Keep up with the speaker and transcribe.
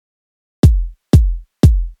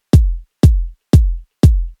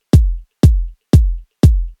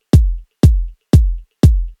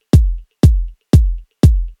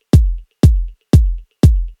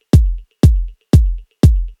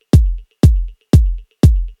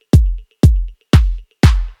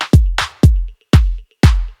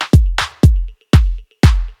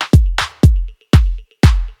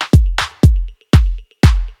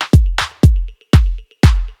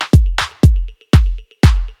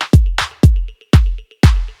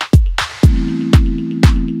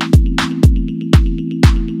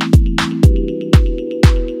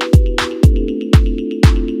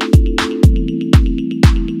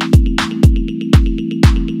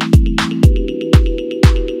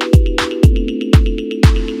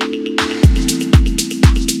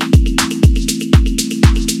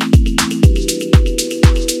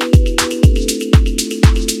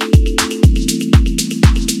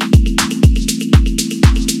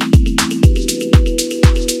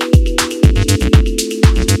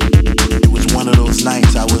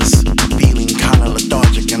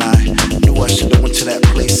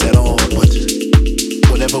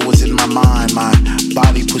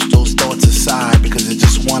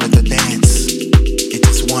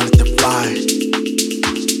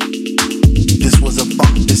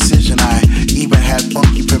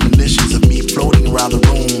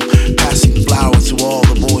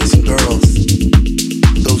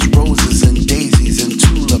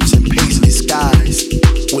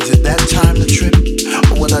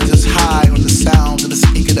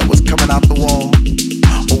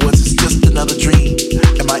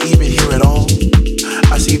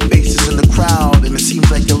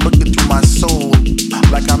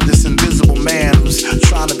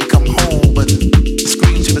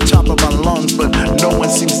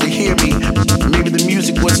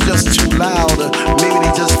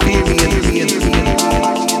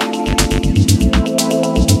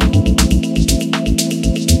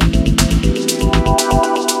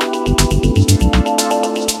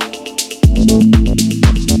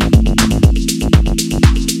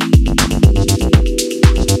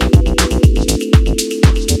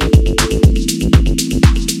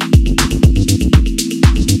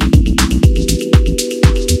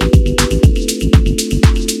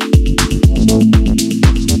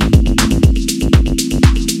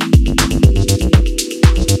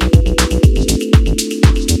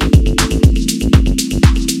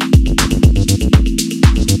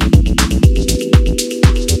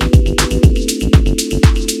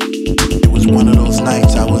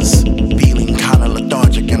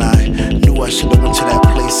should've went to that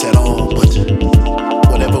place at all,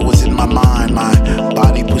 but whatever was in my mind, my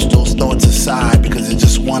body pushed those thoughts aside because it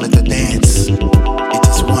just wanted to dance. It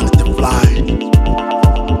just wanted to fly.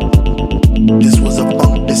 This was a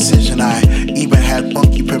funk decision. I even had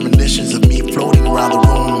funky premonitions of me floating around the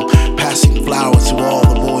room, passing flowers to all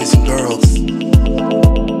the boys and girls.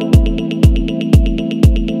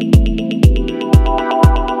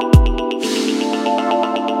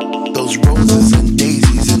 Those roses and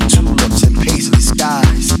daisies and tulips and paisley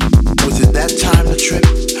skies. Was it that time to trip?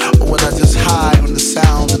 Or was I just high on the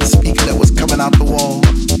sound of the speaker that was coming out the wall?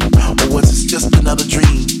 Or was this just another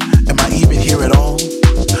dream? Am I even here at all?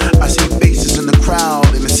 I see faces in the crowd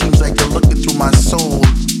and it seems like they're looking through my soul,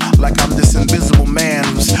 like I'm this invisible man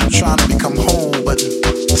who's trying to become whole, but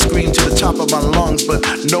scream to the top of my lungs, but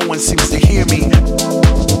no one seems to hear me.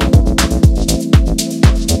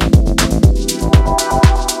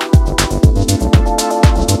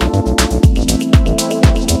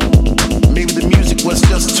 Maybe the music was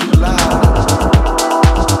just too loud.